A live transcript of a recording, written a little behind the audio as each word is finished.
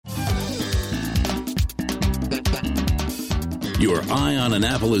Your Eye on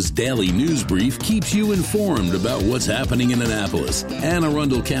Annapolis daily news brief keeps you informed about what's happening in Annapolis, Anne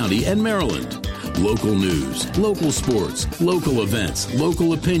Arundel County, and Maryland. Local news, local sports, local events,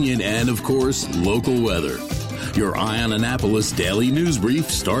 local opinion, and, of course, local weather. Your Eye on Annapolis daily news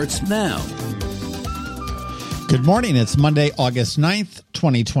brief starts now. Good morning. It's Monday, August 9th,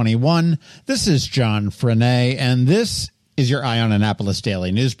 2021. This is John Frenaye, and this is your Eye on Annapolis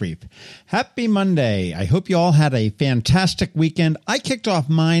daily news brief. Happy Monday. I hope you all had a fantastic weekend. I kicked off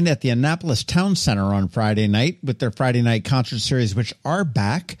mine at the Annapolis Town Center on Friday night with their Friday night concert series, which are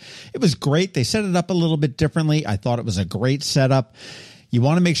back. It was great. They set it up a little bit differently. I thought it was a great setup. You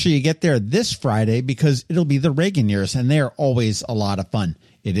want to make sure you get there this Friday because it'll be the Reagan years, and they are always a lot of fun.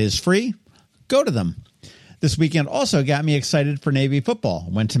 It is free. Go to them. This weekend also got me excited for Navy football.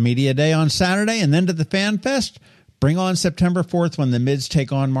 Went to Media Day on Saturday and then to the Fan Fest. Bring on September 4th when the Mids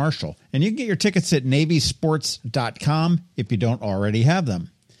take on Marshall. And you can get your tickets at navysports.com if you don't already have them.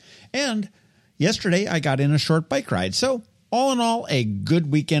 And yesterday I got in a short bike ride. So all in all, a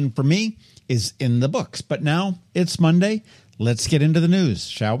good weekend for me is in the books. But now it's Monday. Let's get into the news,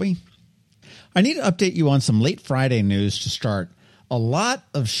 shall we? I need to update you on some late Friday news to start. A lot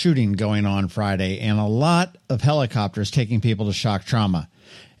of shooting going on Friday and a lot of helicopters taking people to shock trauma.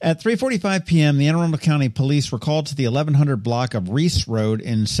 At 3:45 p.m., the Anne Arundel County Police were called to the 1100 block of Reese Road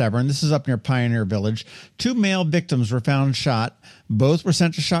in Severn. This is up near Pioneer Village. 2 male victims were found shot. Both were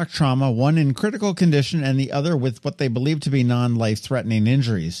sent to shock trauma, one in critical condition and the other with what they believe to be non-life-threatening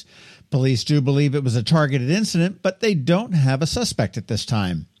injuries. Police do believe it was a targeted incident, but they don't have a suspect at this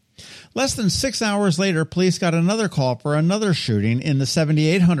time. Less than 6 hours later, police got another call for another shooting in the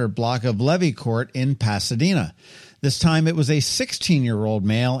 7800 block of Levy Court in Pasadena. This time it was a 16-year-old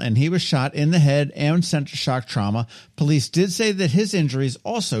male, and he was shot in the head and sent to shock trauma. Police did say that his injuries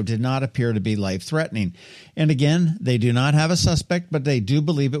also did not appear to be life-threatening. And again, they do not have a suspect, but they do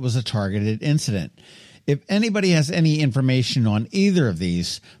believe it was a targeted incident. If anybody has any information on either of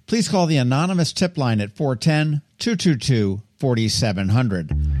these, please call the anonymous tip line at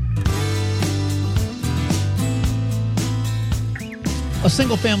 410-222-4700. A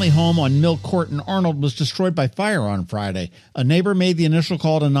single-family home on Mill Court in Arnold was destroyed by fire on Friday. A neighbor made the initial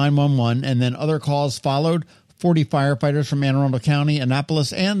call to 911, and then other calls followed. 40 firefighters from Anne Arundel County,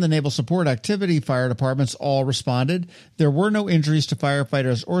 Annapolis, and the Naval Support Activity Fire Departments all responded. There were no injuries to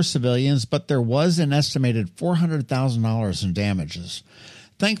firefighters or civilians, but there was an estimated $400,000 in damages.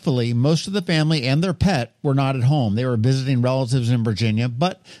 Thankfully, most of the family and their pet were not at home. They were visiting relatives in Virginia,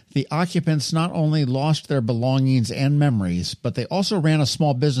 but the occupants not only lost their belongings and memories, but they also ran a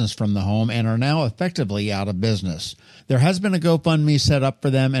small business from the home and are now effectively out of business. There has been a GoFundMe set up for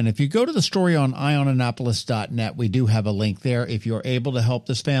them, and if you go to the story on eyeonannapolis.net, we do have a link there. If you're able to help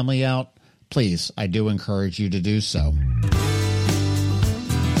this family out, please, I do encourage you to do so.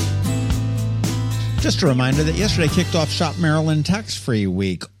 Just a reminder that yesterday kicked off Shop Maryland Tax-Free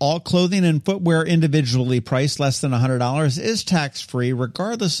Week. All clothing and footwear individually priced less than $100 is tax-free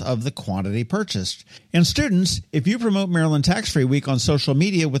regardless of the quantity purchased. And students, if you promote Maryland Tax-Free Week on social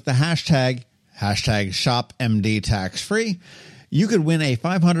media with the hashtag ShopMDTaxFree, you could win a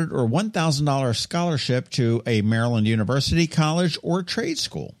 $500 or $1,000 scholarship to a Maryland university, college, or trade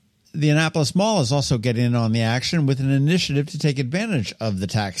school. The Annapolis Mall is also getting in on the action with an initiative to take advantage of the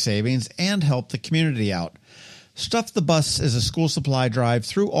tax savings and help the community out. Stuff the Bus is a school supply drive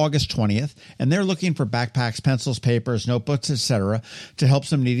through August 20th, and they're looking for backpacks, pencils, papers, notebooks, etc. to help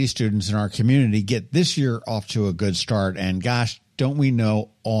some needy students in our community get this year off to a good start. And gosh, don't we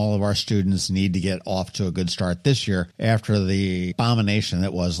know all of our students need to get off to a good start this year after the abomination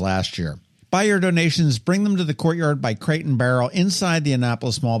that was last year. Buy your donations, bring them to the courtyard by Crate and Barrel inside the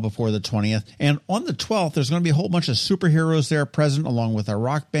Annapolis Mall before the 20th. And on the 12th, there's going to be a whole bunch of superheroes there present along with a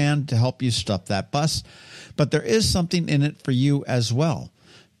rock band to help you stuff that bus. But there is something in it for you as well.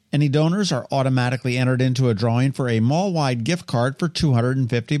 Any donors are automatically entered into a drawing for a mall-wide gift card for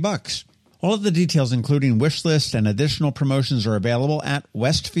 $250. All of the details, including wish list and additional promotions, are available at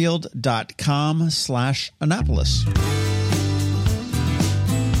westfield.com/Annapolis.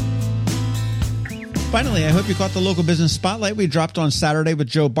 Finally, I hope you caught the local business spotlight we dropped on Saturday with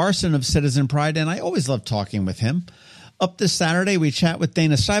Joe Barson of Citizen Pride, and I always love talking with him. Up this Saturday, we chat with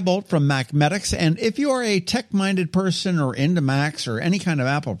Dana Seibold from MacMedics, and if you are a tech-minded person or into Macs or any kind of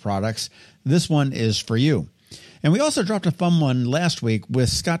Apple products, this one is for you. And we also dropped a fun one last week with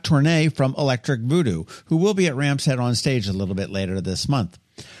Scott Tournay from Electric Voodoo, who will be at Ram's Head on stage a little bit later this month.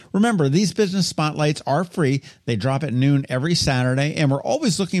 Remember, these business spotlights are free. They drop at noon every Saturday, and we're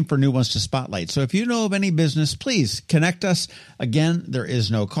always looking for new ones to spotlight. So if you know of any business, please connect us. Again, there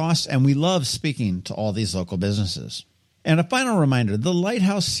is no cost, and we love speaking to all these local businesses. And a final reminder, the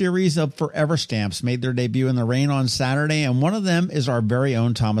Lighthouse series of Forever Stamps made their debut in the rain on Saturday, and one of them is our very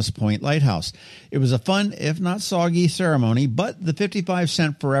own Thomas Point Lighthouse. It was a fun, if not soggy, ceremony, but the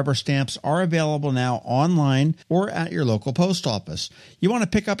 55-cent Forever Stamps are available now online or at your local post office. You want to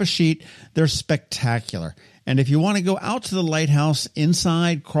pick up a sheet, they're spectacular. And if you want to go out to the lighthouse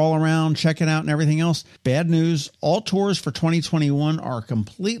inside, crawl around, check it out and everything else, bad news, all tours for 2021 are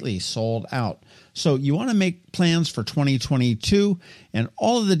completely sold out. So you want to make plans for 2022, and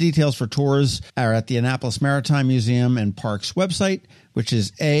all of the details for tours are at the Annapolis Maritime Museum and Parks website, which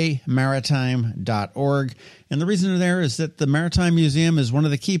is amaritime.org. And the reason they're there is that the Maritime Museum is one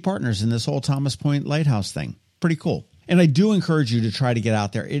of the key partners in this whole Thomas Point Lighthouse thing. Pretty cool. And I do encourage you to try to get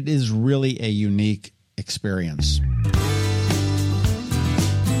out there. It is really a unique experience.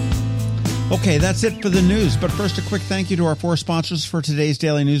 Okay, that's it for the news. But first, a quick thank you to our four sponsors for today's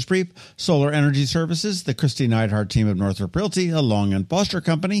Daily News Brief: Solar Energy Services, the Christy Neidhart team of Northrop Realty, a Long & Foster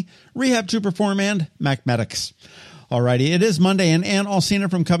company, Rehab to Perform, and MacMedics. Alrighty, it is Monday, and Ann Alsina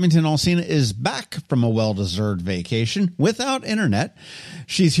from Covington Alsina is back from a well-deserved vacation without internet.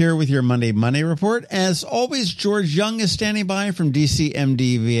 She's here with your Monday Money Report. As always, George Young is standing by from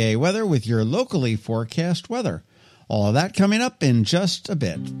DCMDVA Weather with your locally forecast weather. All of that coming up in just a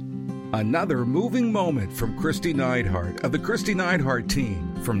bit. Another moving moment from Christy Neidhart of the Christy Neidhart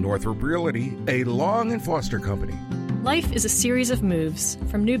team from Northrop Realty, a Long & Foster company. Life is a series of moves,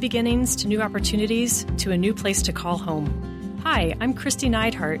 from new beginnings to new opportunities to a new place to call home. Hi, I'm Christy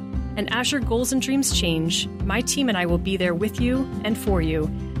Neidhart, and as your goals and dreams change, my team and I will be there with you and for you,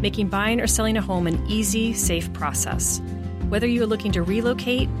 making buying or selling a home an easy, safe process. Whether you are looking to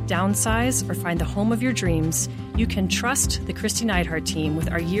relocate, downsize, or find the home of your dreams, you can trust the Christy Neidhart team with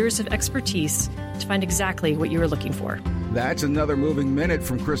our years of expertise to find exactly what you are looking for. That's another moving minute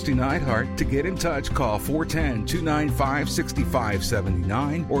from Christy Neidhart. To get in touch, call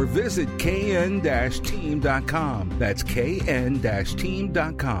 410-295-6579 or visit kn-team.com. That's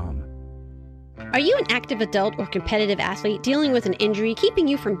kn-team.com. Are you an active adult or competitive athlete dealing with an injury keeping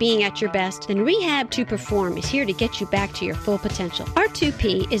you from being at your best? Then Rehab to Perform is here to get you back to your full potential.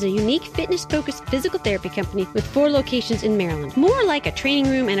 R2P is a unique fitness-focused physical therapy company with 4 locations in Maryland. More like a training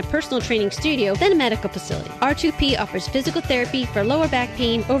room and a personal training studio than a medical facility. R2P offers physical therapy for lower back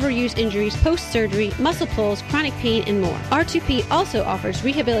pain, overuse injuries, post-surgery, muscle pulls, chronic pain, and more. R2P also offers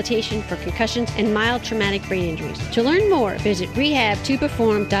rehabilitation for concussions and mild traumatic brain injuries. To learn more, visit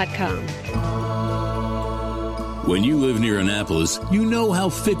rehabtoperform.com. When you live near Annapolis, you know how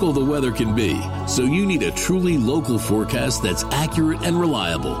fickle the weather can be. So you need a truly local forecast that's accurate and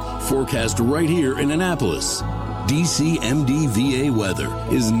reliable. Forecast right here in Annapolis. DCMDVA Weather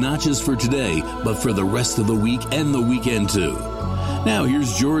is not just for today, but for the rest of the week and the weekend too. Now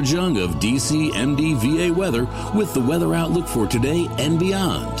here's George Young of DCMDVA Weather with the weather outlook for today and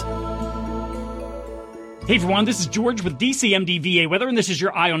beyond. Hey everyone, this is George with DCMDVA Weather, and this is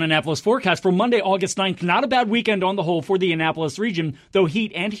your Eye on Annapolis forecast for Monday, August 9th. Not a bad weekend on the whole for the Annapolis region, though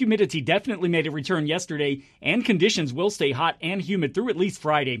heat and humidity definitely made a return yesterday, and conditions will stay hot and humid through at least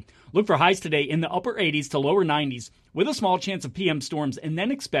Friday. Look for highs today in the upper 80s to lower 90s, with a small chance of PM storms, and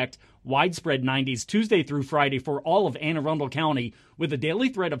then expect widespread 90s Tuesday through Friday for all of Anne Arundel County, with a daily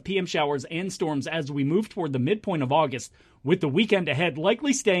threat of PM showers and storms as we move toward the midpoint of August, with the weekend ahead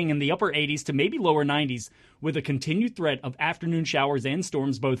likely staying in the upper 80s to maybe lower 90s, with a continued threat of afternoon showers and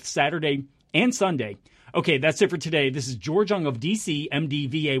storms both Saturday and Sunday. Okay, that's it for today. This is George Young of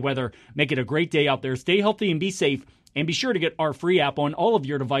DCMDVA Weather. Make it a great day out there. Stay healthy and be safe. And be sure to get our free app on all of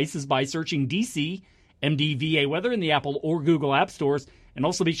your devices by searching DCMDVA Weather in the Apple or Google App Stores. And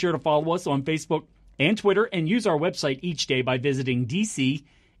also be sure to follow us on Facebook and Twitter, and use our website each day by visiting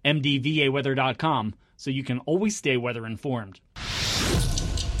DCMDVAweather.com so you can always stay weather informed.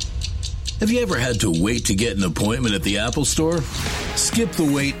 Have you ever had to wait to get an appointment at the Apple Store? Skip the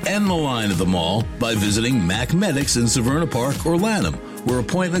wait and the line at the mall by visiting MacMedics in Severna Park or Lanham, where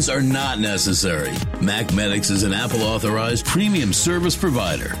appointments are not necessary. MacMedics is an Apple-authorized premium service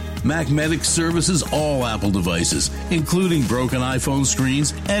provider. MacMedics services all Apple devices, including broken iPhone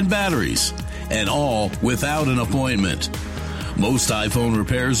screens and batteries, and all without an appointment. Most iPhone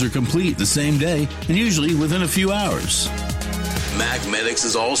repairs are complete the same day and usually within a few hours. MacMedics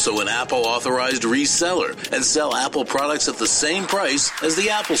is also an Apple-authorized reseller and sell Apple products at the same price as the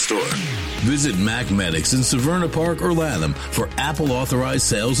Apple Store. Visit MacMedics in Severna Park or Lanham for Apple-authorized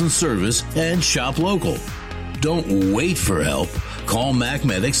sales and service, and shop local. Don't wait for help. Call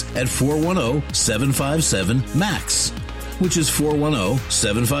MacMedics at 410-757-MAX, which is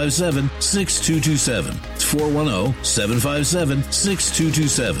 410-757-6227. It's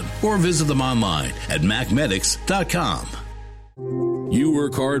 410-757-6227 or visit them online at macmedics.com. You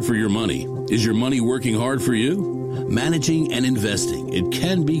work hard for your money. Is your money working hard for you? Managing and investing, it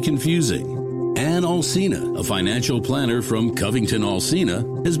can be confusing. Ann Alsina, a financial planner from Covington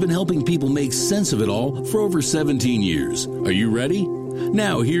Alsina, has been helping people make sense of it all for over 17 years. Are you ready?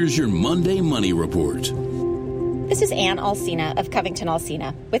 Now here's your Monday Money Report. This is Ann Alsina of Covington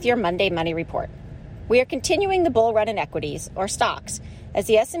Alsina with your Monday Money Report. We are continuing the bull run in equities, or stocks, as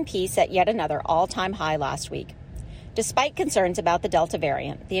the S&P set yet another all-time high last week. Despite concerns about the Delta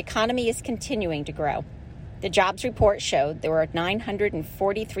variant, the economy is continuing to grow. The jobs report showed there were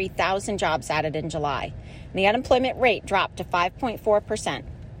 943,000 jobs added in July, and the unemployment rate dropped to 5.4%,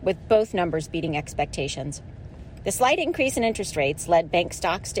 with both numbers beating expectations. The slight increase in interest rates led bank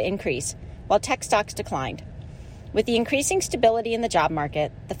stocks to increase, while tech stocks declined. With the increasing stability in the job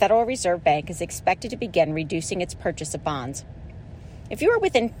market, the Federal Reserve Bank is expected to begin reducing its purchase of bonds. If you are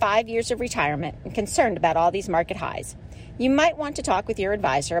within 5 years of retirement and concerned about all these market highs, you might want to talk with your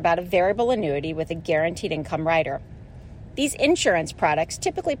advisor about a variable annuity with a guaranteed income rider. These insurance products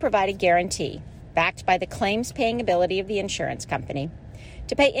typically provide a guarantee, backed by the claims-paying ability of the insurance company,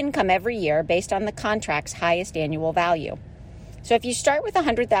 to pay income every year based on the contract's highest annual value. So if you start with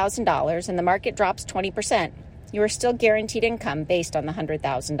 $100,000 and the market drops 20%, you are still guaranteed income based on the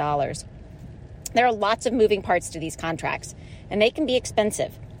 $100,000. There are lots of moving parts to these contracts, and they can be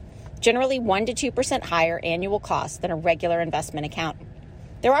expensive. Generally 1 to 2% higher annual costs than a regular investment account.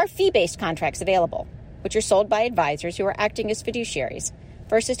 There are fee-based contracts available, which are sold by advisors who are acting as fiduciaries,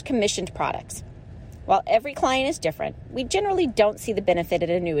 versus commissioned products. While every client is different, we generally don't see the benefit in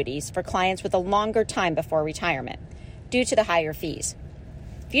annuities for clients with a longer time before retirement, due to the higher fees.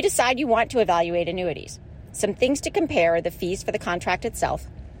 If you decide you want to evaluate annuities, some things to compare are the fees for the contract itself,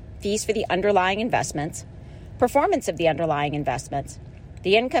 fees for the underlying investments, performance of the underlying investments,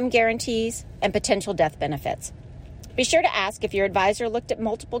 the income guarantees, and potential death benefits. Be sure to ask if your advisor looked at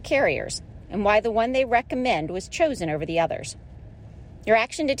multiple carriers and why the one they recommend was chosen over the others. Your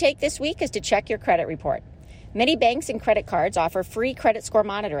action to take this week is to check your credit report. Many banks and credit cards offer free credit score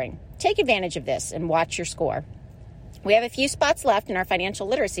monitoring. Take advantage of this and watch your score. We have a few spots left in our financial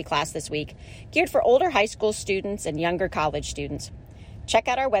literacy class this week, geared for older high school students and younger college students. Check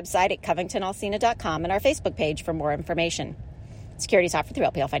out our website at covingtonalsina.com and our Facebook page for more information. Securities offered through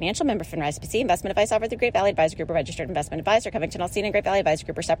LPL Financial, member FINRA SPC. Investment advice offered through Great Valley Advisor Group, a registered investment advisor. Covington Alsina and Great Valley Advisor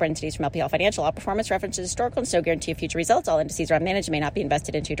Group are separate entities from LPL Financial. All performance references historical and no guarantee of future results. All indices are unmanaged and may not be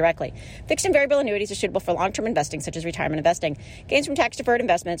invested into directly. Fixed and variable annuities are suitable for long-term investing, such as retirement investing. Gains from tax-deferred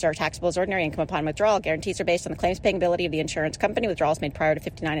investments are taxable as ordinary income upon withdrawal. Guarantees are based on the claims-paying ability of the insurance company. Withdrawals made prior to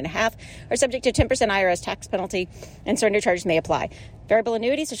 59.5 are subject to 10% IRS tax penalty, and surrender charges may apply. Variable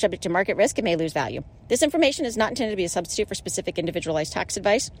annuities are subject to market risk and may lose value. This information is not intended to be a substitute for specific individualized tax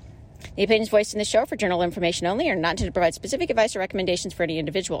advice. The opinions voiced in this show are for general information only and are not intended to provide specific advice or recommendations for any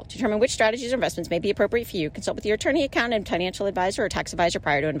individual. To determine which strategies or investments may be appropriate for you, consult with your attorney, accountant, financial advisor, or tax advisor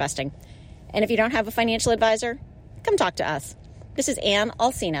prior to investing. And if you don't have a financial advisor, come talk to us. This is Ann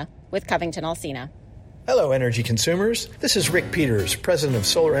Alsina with Covington Alsina. Hello, energy consumers. This is Rick Peters, president of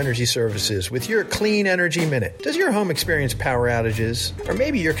Solar Energy Services, with your Clean Energy Minute. Does your home experience power outages? Or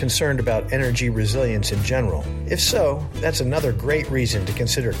maybe you're concerned about energy resilience in general? If so, that's another great reason to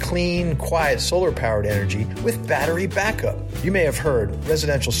consider clean, quiet solar-powered energy with battery backup. You may have heard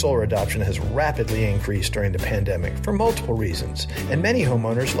residential solar adoption has rapidly increased during the pandemic for multiple reasons, and many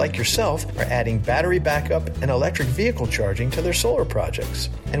homeowners like yourself are adding battery backup and electric vehicle charging to their solar projects.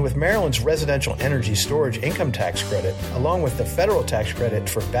 And with Maryland's residential energy storage income tax credit, along with the federal tax credit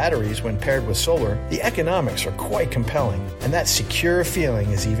for batteries when paired with solar, the economics are quite compelling, and that secure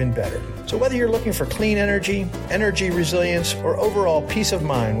feeling is even better. So whether you're looking for clean energy, energy resilience, or overall peace of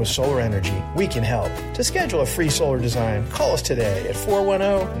mind with solar energy, we can help. To schedule a free solar design, call us today at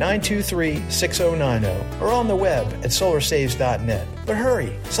 410-923-6090 or on the web at solarsaves.net. But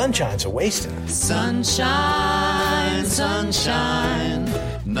hurry, sunshine's a-wasting. Sunshine, sunshine,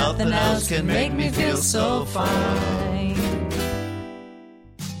 nothing else can make me feel so fine.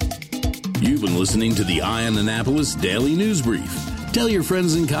 You've been listening to the Eye on Annapolis Daily News Brief. Tell your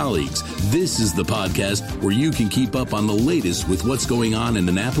friends and colleagues, this is the podcast where you can keep up on the latest with what's going on in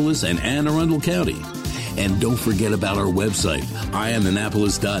Annapolis and Anne Arundel County. And don't forget about our website,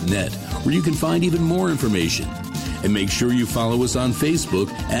 eyeonannapolis.net, where you can find even more information. And make sure you follow us on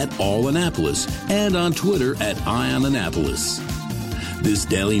Facebook at All Annapolis and on Twitter at Eye on Annapolis. This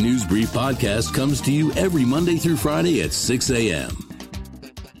Daily News Brief podcast comes to you every Monday through Friday at 6 a.m.